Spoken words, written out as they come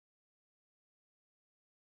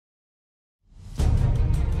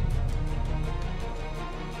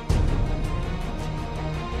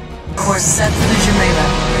Forces set collision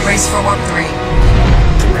melee. Brace for warp 3.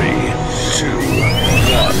 3, 2,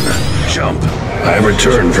 1, jump. I have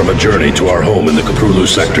returned from a journey to our home in the Kapulu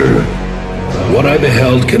sector. What I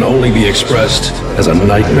beheld can only be expressed as a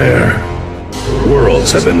nightmare.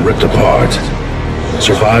 Worlds have been ripped apart.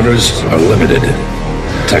 Survivors are limited.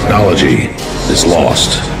 Technology is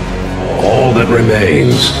lost. All that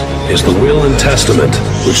remains is the will and testament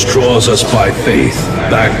which draws us by faith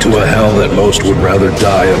back to a hell that most would rather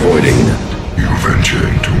die avoiding. You venture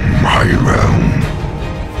into my realm.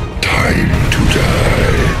 Time to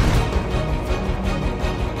die.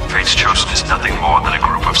 Fate's Chosen is nothing more than a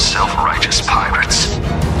group of self-righteous pirates.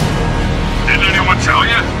 Didn't anyone tell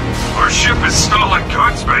you? Our ship is stolen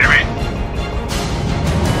goods, baby.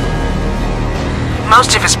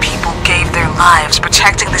 Most of his people gave their lives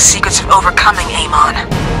protecting the secrets of overcoming Amon.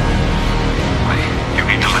 Wait, you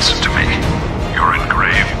need to listen to me. You're in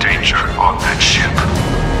grave danger on that ship.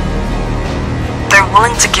 They're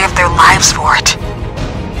willing to give their lives for it.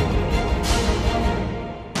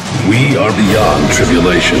 We are beyond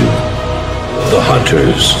tribulation. The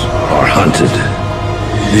hunters are hunted.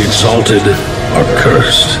 The exalted are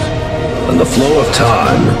cursed. And the flow of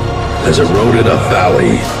time has eroded a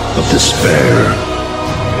valley of despair.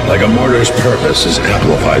 Like a martyr's purpose is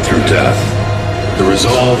amplified through death, the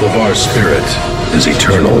resolve of our spirit is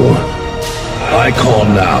eternal. I call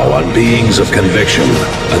now on beings of conviction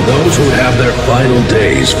and those who have their final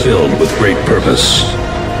days filled with great purpose.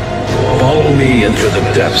 Follow me into the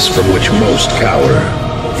depths from which most cower,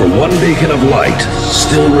 for one beacon of light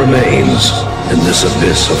still remains in this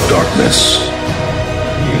abyss of darkness.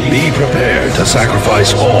 Be prepared to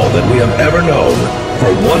sacrifice all that we have ever known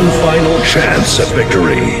for one final chance at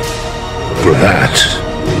victory. For that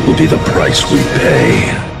will be the price we pay.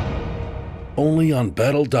 Only on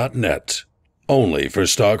Battle.net. Only for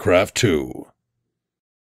StarCraft 2.